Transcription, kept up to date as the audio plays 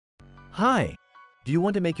Hi! Do you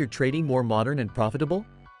want to make your trading more modern and profitable?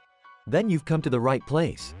 Then you've come to the right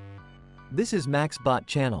place. This is MaxBot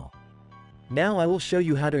channel. Now I will show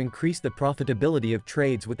you how to increase the profitability of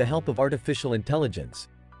trades with the help of artificial intelligence.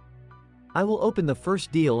 I will open the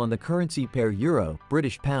first deal on the currency pair Euro,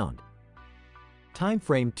 British Pound. Time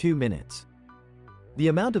frame 2 minutes. The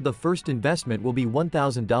amount of the first investment will be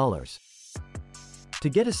 $1,000. To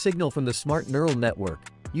get a signal from the smart neural network,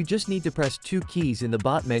 you just need to press 2 keys in the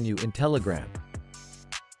bot menu in Telegram.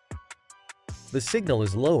 The signal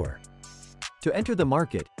is lower. To enter the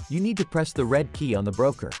market, you need to press the red key on the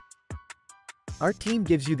broker. Our team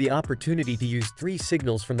gives you the opportunity to use 3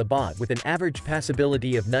 signals from the bot with an average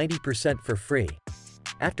passability of 90% for free,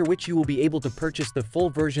 after which you will be able to purchase the full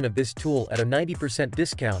version of this tool at a 90%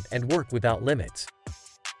 discount and work without limits.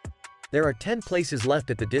 There are 10 places left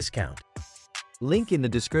at the discount. Link in the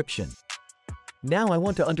description. Now I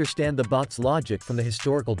want to understand the bot's logic from the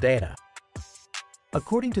historical data.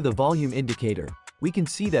 According to the volume indicator, we can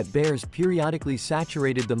see that bears periodically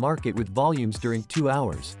saturated the market with volumes during 2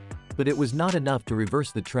 hours, but it was not enough to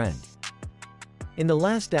reverse the trend. In the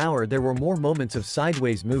last hour there were more moments of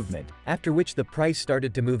sideways movement, after which the price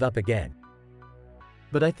started to move up again.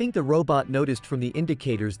 But I think the robot noticed from the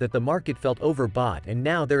indicators that the market felt overbought, and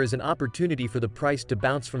now there is an opportunity for the price to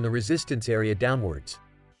bounce from the resistance area downwards.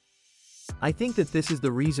 I think that this is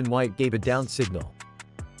the reason why it gave a down signal.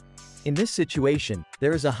 In this situation,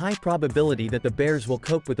 there is a high probability that the bears will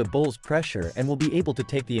cope with the bull's pressure and will be able to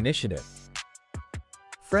take the initiative.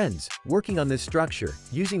 Friends, working on this structure,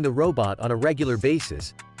 using the robot on a regular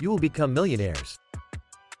basis, you will become millionaires.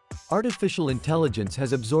 Artificial intelligence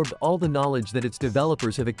has absorbed all the knowledge that its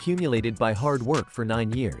developers have accumulated by hard work for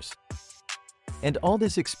 9 years. And all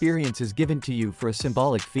this experience is given to you for a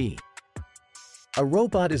symbolic fee. A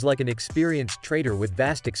robot is like an experienced trader with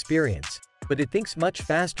vast experience, but it thinks much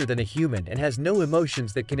faster than a human and has no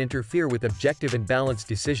emotions that can interfere with objective and balanced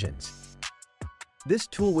decisions. This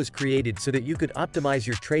tool was created so that you could optimize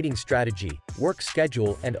your trading strategy, work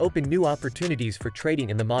schedule, and open new opportunities for trading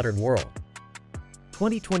in the modern world.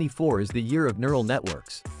 2024 is the year of neural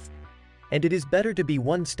networks. And it is better to be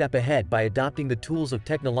one step ahead by adopting the tools of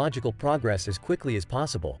technological progress as quickly as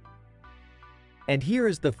possible. And here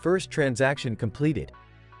is the first transaction completed.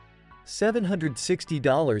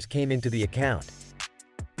 $760 came into the account.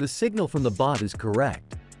 The signal from the bot is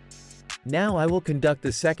correct. Now I will conduct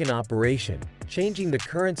the second operation, changing the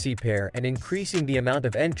currency pair and increasing the amount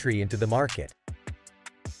of entry into the market.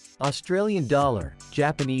 Australian dollar,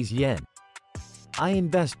 Japanese yen. I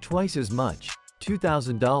invest twice as much,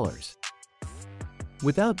 $2,000.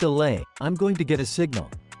 Without delay, I'm going to get a signal.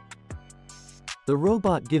 The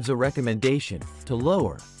robot gives a recommendation to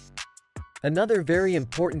lower. Another very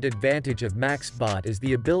important advantage of MaxBot is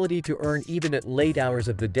the ability to earn even at late hours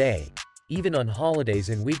of the day, even on holidays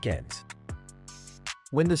and weekends.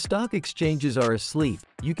 When the stock exchanges are asleep,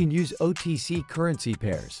 you can use OTC currency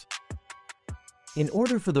pairs. In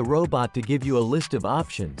order for the robot to give you a list of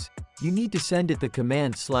options, you need to send it the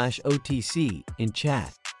command /OTC in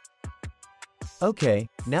chat. Okay,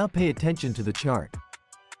 now pay attention to the chart.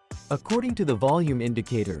 According to the volume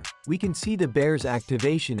indicator, we can see the bear's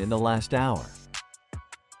activation in the last hour.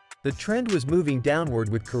 The trend was moving downward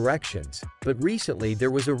with corrections, but recently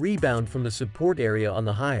there was a rebound from the support area on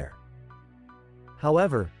the higher.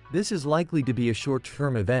 However, this is likely to be a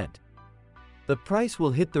short-term event. The price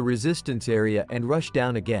will hit the resistance area and rush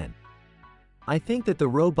down again. I think that the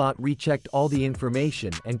robot rechecked all the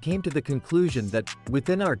information and came to the conclusion that,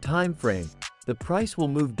 within our time frame, the price will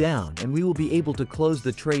move down and we will be able to close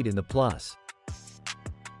the trade in the plus.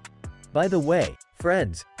 By the way,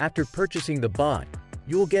 friends, after purchasing the bot,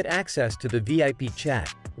 you will get access to the VIP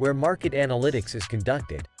chat, where market analytics is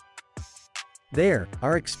conducted. There,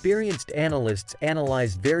 our experienced analysts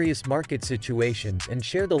analyze various market situations and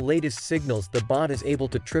share the latest signals. The bot is able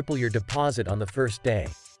to triple your deposit on the first day.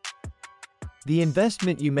 The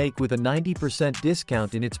investment you make with a 90%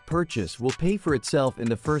 discount in its purchase will pay for itself in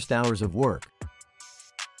the first hours of work.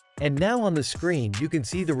 And now on the screen you can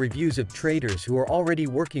see the reviews of traders who are already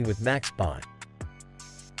working with MaxBot.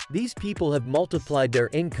 These people have multiplied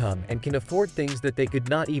their income and can afford things that they could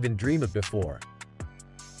not even dream of before.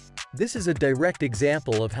 This is a direct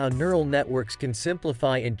example of how neural networks can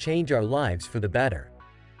simplify and change our lives for the better.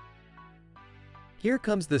 Here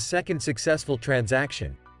comes the second successful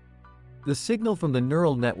transaction. The signal from the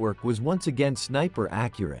neural network was once again sniper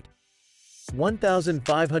accurate.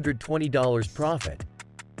 $1,520 profit.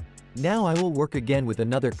 Now I will work again with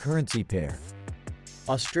another currency pair.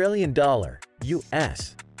 Australian dollar,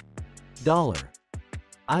 US dollar.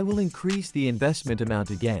 I will increase the investment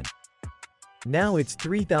amount again. Now it's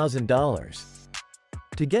 $3,000.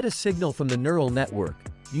 To get a signal from the neural network,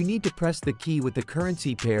 you need to press the key with the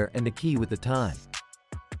currency pair and the key with the time.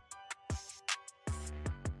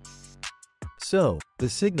 So, the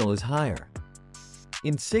signal is higher.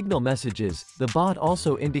 In signal messages, the bot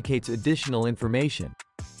also indicates additional information.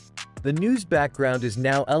 The news background is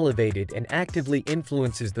now elevated and actively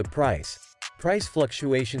influences the price. Price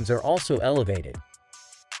fluctuations are also elevated.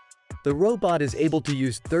 The robot is able to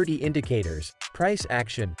use 30 indicators, price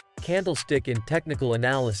action, candlestick and technical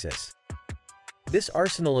analysis. This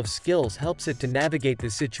arsenal of skills helps it to navigate the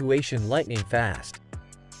situation lightning fast.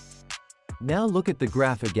 Now look at the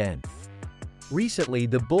graph again. Recently,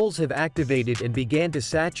 the bulls have activated and began to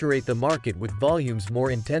saturate the market with volumes more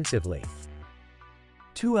intensively.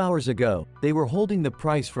 2 hours ago, they were holding the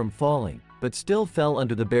price from falling, but still fell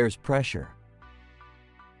under the bears' pressure.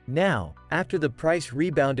 Now, after the price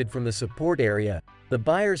rebounded from the support area, the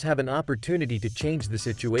buyers have an opportunity to change the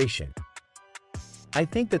situation. I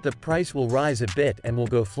think that the price will rise a bit and will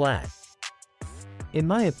go flat. In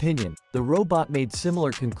my opinion, the robot made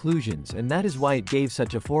similar conclusions and that is why it gave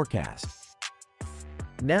such a forecast.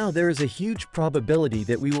 Now there is a huge probability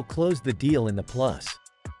that we will close the deal in the plus.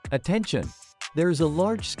 Attention! There is a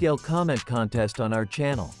large-scale comment contest on our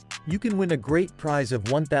channel. You can win a great prize of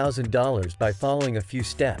 $1,000 by following a few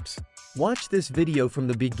steps. Watch this video from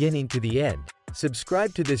the beginning to the end,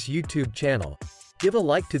 subscribe to this YouTube channel, give a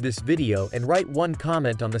like to this video and write one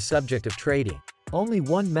comment on the subject of trading. Only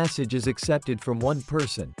one message is accepted from one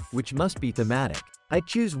person, which must be thematic. I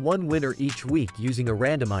choose one winner each week using a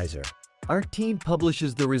randomizer. Our team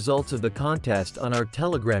publishes the results of the contest on our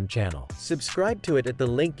Telegram channel. Subscribe to it at the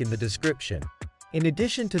link in the description. In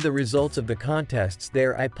addition to the results of the contests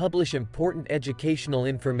there, I publish important educational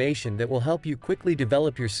information that will help you quickly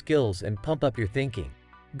develop your skills and pump up your thinking.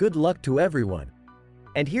 Good luck to everyone.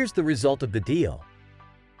 And here's the result of the deal.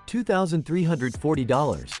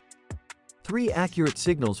 $2,340. 3 accurate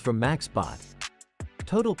signals from MaxBot.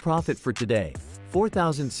 Total profit for today,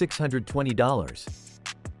 $4,620.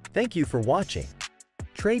 Thank you for watching.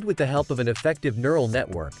 Trade with the help of an effective neural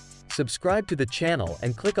network. Subscribe to the channel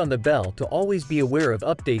and click on the bell to always be aware of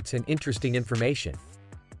updates and interesting information.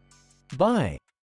 Bye.